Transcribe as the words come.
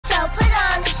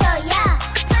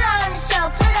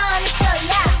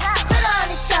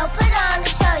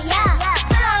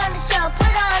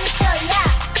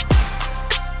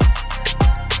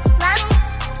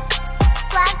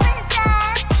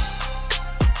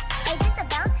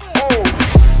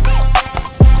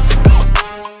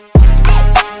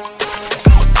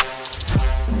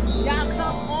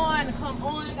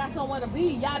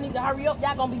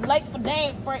y'all gonna be late for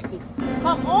dance practice.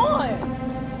 Come on.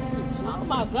 Oh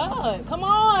my God, come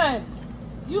on.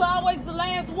 You always the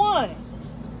last one.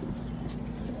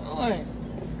 Come on.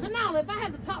 Kanala, if I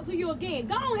had to talk to you again,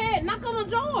 go ahead, knock on the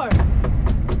door.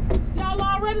 Y'all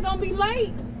already gonna be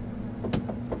late.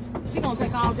 She gonna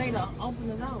take all day to open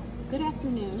the door. Good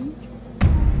afternoon. Good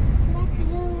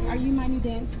afternoon. Are you my new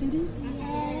dance students?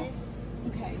 Yes.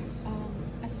 Okay.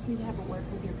 I just need to have a word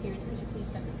with your parents. Could you please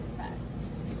step to the side?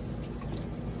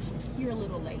 You're a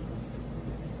little late.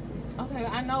 Okay,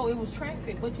 I know it was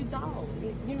traffic, but you thought,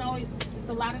 you know, it's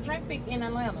a lot of traffic in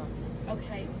Atlanta.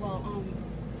 Okay. Well,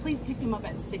 please pick them up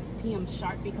at 6 p.m.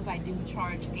 sharp because I do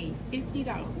charge a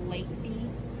 $50 late fee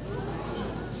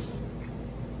each,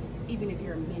 even if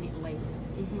you're a minute late.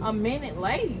 Mm-hmm. A minute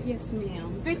late? Yes,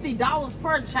 ma'am. $50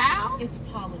 per child? It's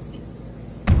policy.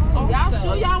 Y'all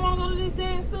sure y'all want to go to this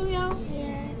dance studio?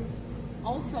 Yes.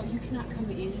 Also, you cannot come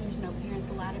in. There's no parents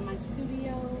allowed in my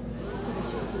studio, so the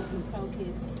children can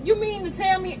focus. You mean to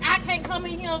tell me I can't come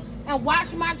in here and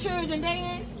watch my children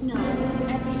dance? No.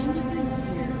 At the end of the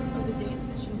year of the dance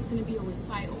session, it's going to be a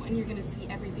recital, and you're going to see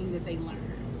everything that they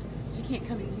learned. But you can't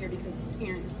come in here because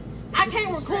parents. I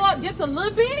can't record just a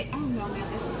little bit? Oh no, ma'am.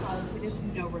 There's a policy. There's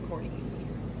no recording in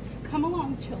here. Come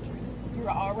along, children. You're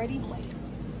already late.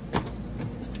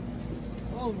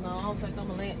 Oh no, I don't think I'm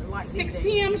gonna like 6 this.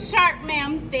 p.m. sharp,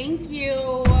 ma'am. Thank you.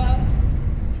 All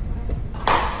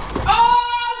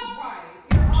right.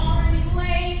 You're already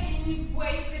late and you've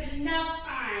wasted enough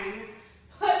time.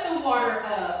 Put the water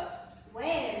up.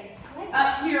 Where?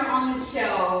 Up here on the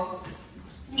shelves.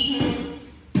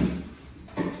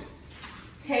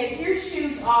 Take your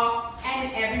shoes off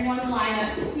and everyone line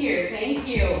up here. Thank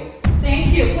you.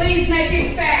 Thank you. Please make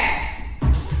it fast.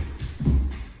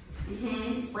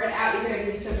 Spread out. You gotta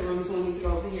give each other room. Someone needs to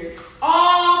go over here.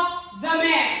 Off the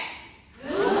mats.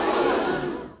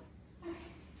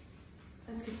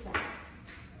 Let's get started.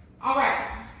 All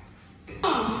right.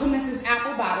 Welcome to Mrs.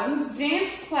 Applebottom's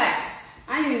dance class.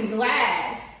 I am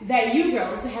glad that you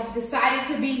girls have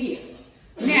decided to be here.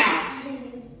 Now,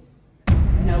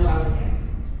 no lollipop.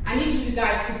 I need you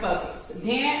guys to focus.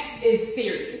 Dance is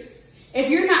serious. If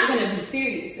you're not gonna be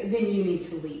serious, then you need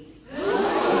to leave.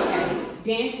 Okay?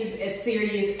 Dance is as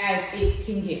serious as it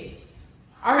can get.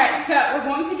 All right, so we're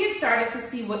going to get started to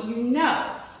see what you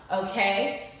know,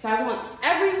 okay? So I want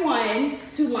everyone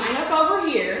to line up over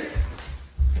here.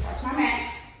 Watch my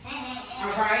mat.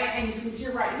 All right, and since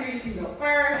you're right here, you can go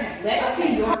first. Let's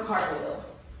see your cartwheel.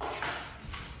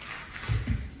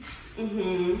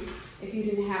 If you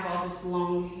didn't have all this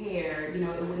long hair, you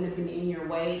know, it wouldn't have been in your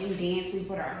way. In dance, we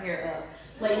put our hair up.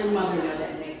 Let your mother know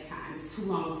that next time. It's too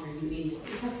long for you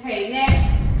anyways. Okay,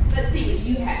 next, let's see what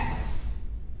you have.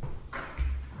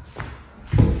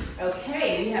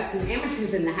 Okay, we have some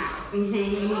amateurs in the house. You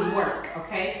need work,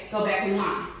 okay? Go back in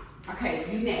line. Okay,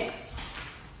 you next.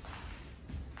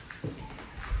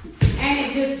 And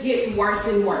it just gets worse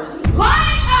and worse.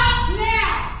 Line up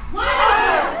now!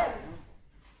 Line up!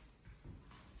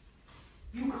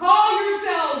 You call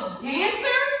yourselves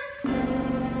dancers?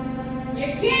 You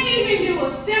can't even do a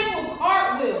simple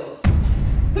cartwheel.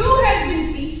 Who has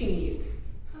been teaching you?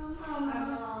 My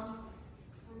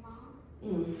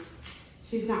mom.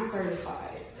 She's not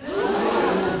certified.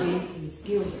 No dancing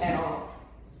skills at all.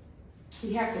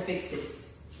 We have to fix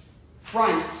this.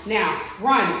 Run. Now,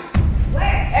 run.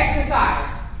 Where?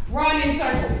 Exercise. Run in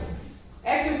circles.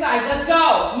 Exercise. Let's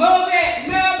go. Move it.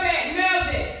 Move it. Move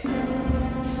it.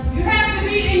 You have to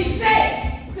be in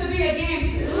shape to be a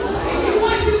dancer. If you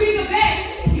want to be the best,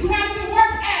 you have to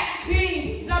work at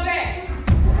being the best.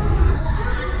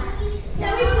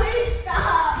 Can we please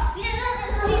stop?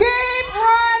 Keep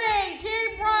running,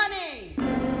 keep running.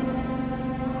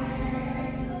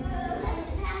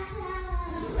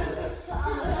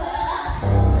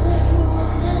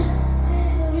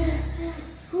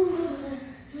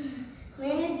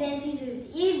 Man, this dance teacher is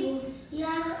evil.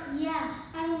 Yeah.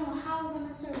 I don't know how we're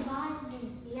gonna survive this.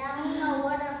 Yeah, I don't know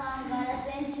what I'm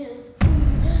gonna into.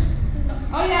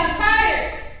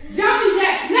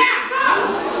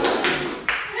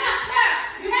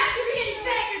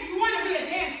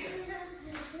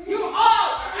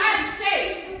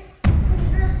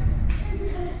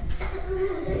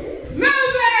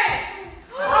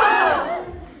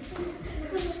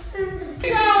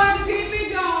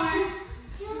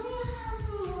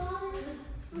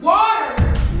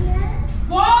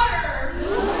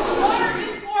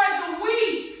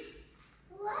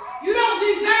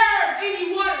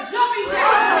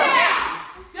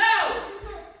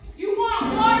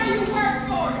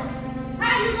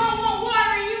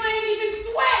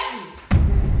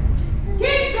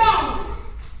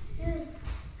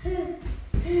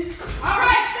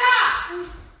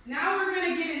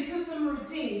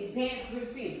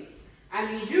 routine.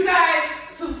 I need you guys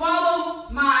to follow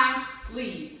my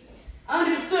lead.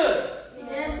 Understood?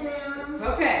 Yes, ma'am.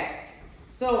 Okay.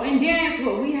 So in dance,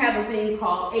 what we have a thing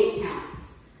called 8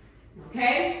 counts.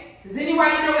 Okay? Does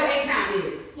anybody know what 8 count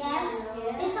is? Yes.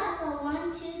 It's like a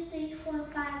 1, 2, 3, 4,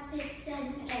 5, 6,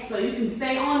 7, 8. So you can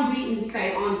stay on beat and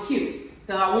stay on cue.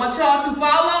 So I want y'all to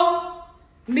follow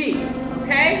me.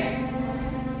 Okay?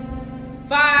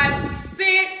 5,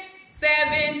 6,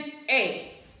 7,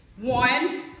 8.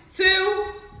 1,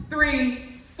 2,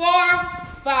 3, 4,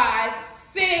 5,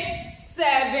 6,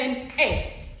 7,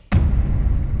 8.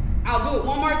 I'll do it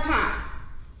one more time.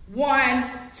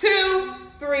 1, 2,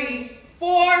 3,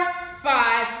 4,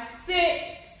 5,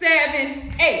 6,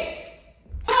 7, 8.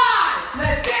 5.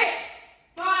 Let's 6.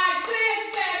 5, 6,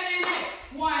 7,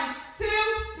 8. 1, 2,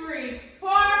 3,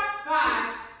 4,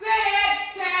 5, 6,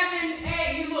 7,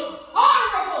 8. You look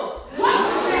horrible. What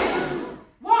was that?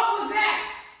 What was that?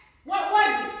 What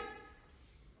was it?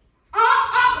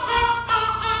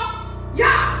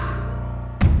 Yeah.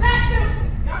 That's it.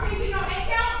 Y'all can't get no 8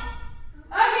 counts?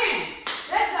 Again.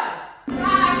 Let's go.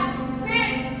 5, 6,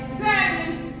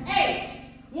 7, 8.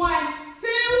 1, 2,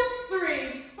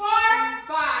 3, 4,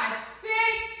 5, 6,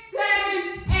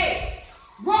 7, 8.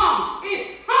 Wrong. It's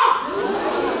hump.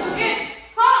 It's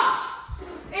hump.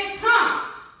 It's hump.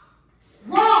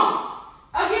 Wrong.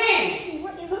 Again.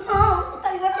 What is home?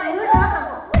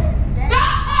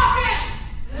 Stop talking.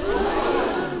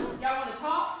 Y'all want to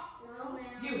talk? No,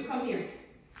 ma'am. You, come here.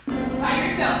 By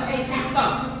yourself. 8 count.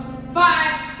 Go.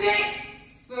 5, 6,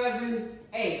 7,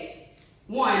 8.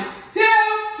 1, 2,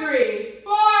 3,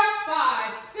 4,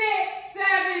 5, 6,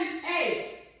 7, 8.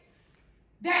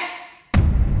 That.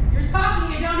 You're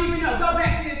talking and don't even know. Go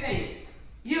back to your thing.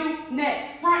 You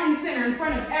next. Front and center in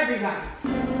front of everybody.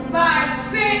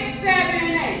 5, 6, 7,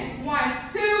 8. 1,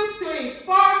 2, 3,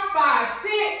 4, 5,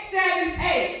 6, 7,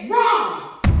 8.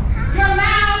 Wrong. You're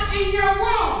loud and you're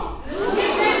wrong.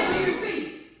 Get back to your seat.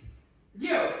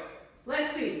 You.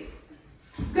 Let's see.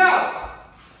 Go.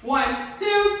 1,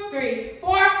 2, 3,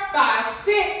 4, 5,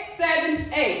 6,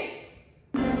 7, 8.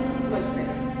 Much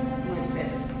better. Much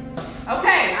better.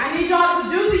 Okay, I need y'all to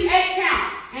do the 8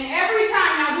 count. And every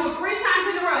time, y'all do it 3 times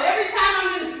in a row. Every time I'm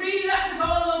going to speed it up to go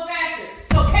a little faster.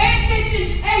 So pay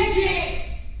attention and get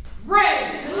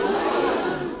ready.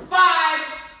 5,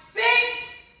 6,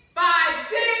 5,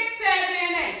 6,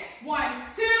 7, 8. 1,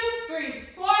 2, 3,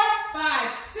 4, 5,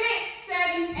 6,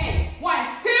 7, 8.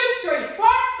 1, 2, 3, 4,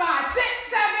 5, 6,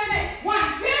 7, 8.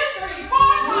 1, 2, 3, 4,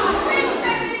 5, 6,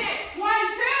 7, 8. 1,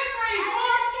 2, 3, 4.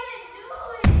 I can't do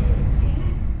it.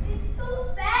 It's too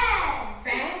fast.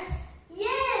 Fast?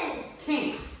 Yes.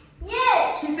 Can't.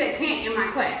 Yes. She said can't in my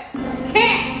class.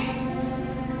 Can't.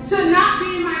 Should not be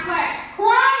in my class.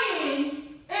 Crying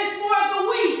is for the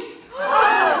weak.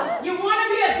 You want to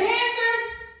be a dancer?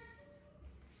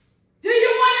 Do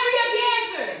you want to be a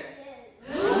dancer?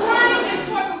 Yes. Crying is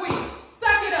for the weak.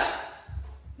 Suck it up.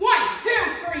 1, 2,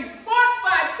 3, 4,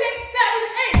 5, 6, 7,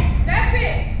 8. That's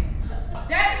it.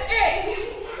 That's it.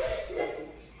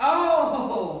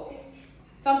 Oh,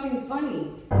 something's funny.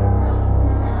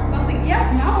 Something,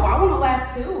 yeah, no, I want to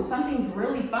laugh too. Something's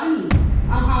really funny.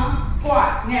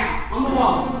 Squat, now, on the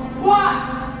wall. Squat.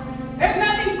 There's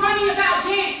nothing funny about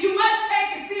dance. You must take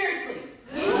it seriously.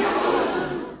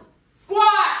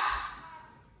 Squat.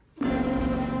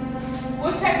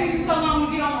 What's taking you so long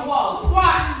to get on the wall?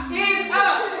 Squat. Hands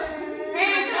up.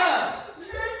 Hands up.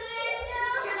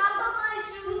 Can I put my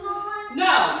shoes on?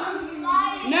 No. I'm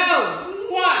sliding. No.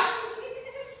 Squat.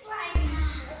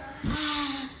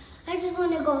 I just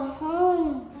want to go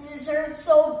home. This hurts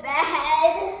so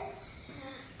bad.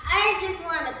 I just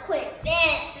want to quit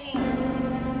dancing.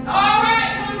 All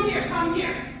right, come here, come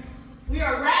here. We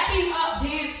are wrapping up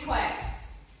dance class,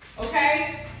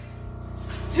 okay?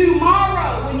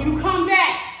 Tomorrow, when you come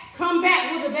back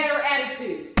with a better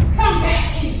attitude. Come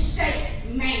back in shape,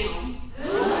 ma'am.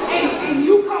 And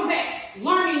you come back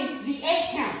learning the 8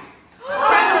 count.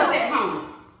 Practice at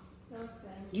home. Okay.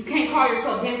 You can't call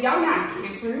yourself dancers. Y'all not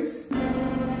dancers.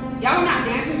 Y'all not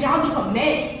dancers. Y'all look a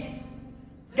mess.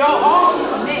 Y'all all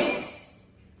look a mess.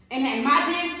 And at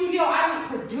my dance studio, I don't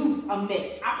produce a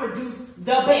mess. I produce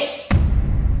the best.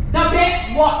 The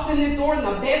best walks in this door and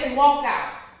the best walk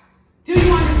out. Do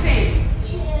you understand?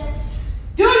 Yes.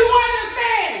 Do you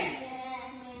understand?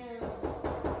 Yes.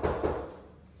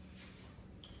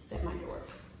 Set my door.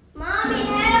 Mommy,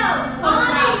 help! Close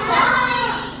your Mommy, mouth.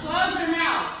 help! Close your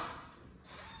mouth.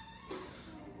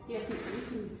 Yes, ma'am. You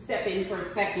can step in for a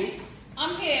second.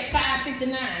 I'm here at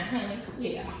 5:59, honey.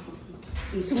 Yeah.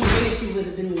 In 2 more minutes, you would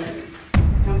have been late.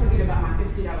 Don't forget about my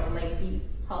 $50 late fee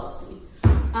policy.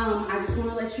 I just want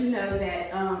to let you know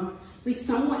that we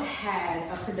somewhat had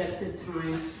a productive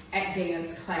time at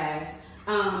dance class.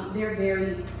 They're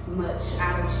very much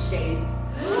out of shape,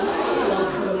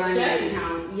 slow to learn that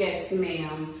count. Yes,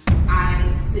 ma'am.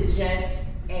 I suggest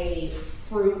a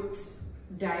fruit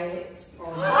diet,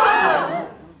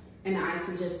 and I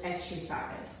suggest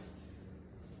exercise.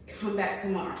 Come back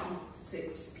tomorrow,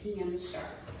 6 p.m. sharp.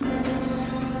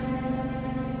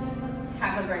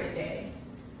 Have a great day.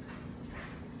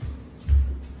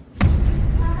 Get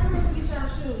your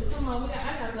shoes. Come on, I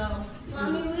gotta go.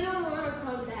 Mommy, we don't want to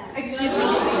come back. Excuse me,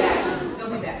 you'll be back. You'll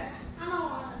be back. I don't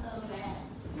want to go back.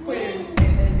 Quitters,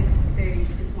 they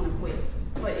just want to quit.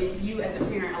 But if you as a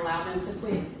parent allow them to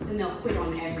quit, then they'll quit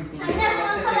on everything. I never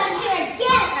want to come back here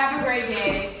again. Have a great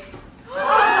day.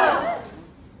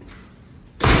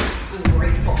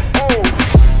 Ungrateful.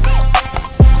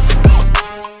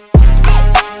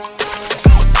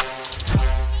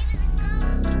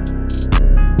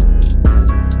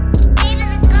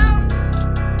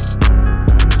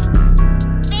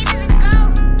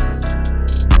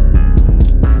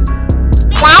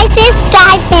 Like,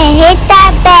 subscribe, and hit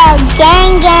that bell.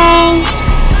 Gang, gang.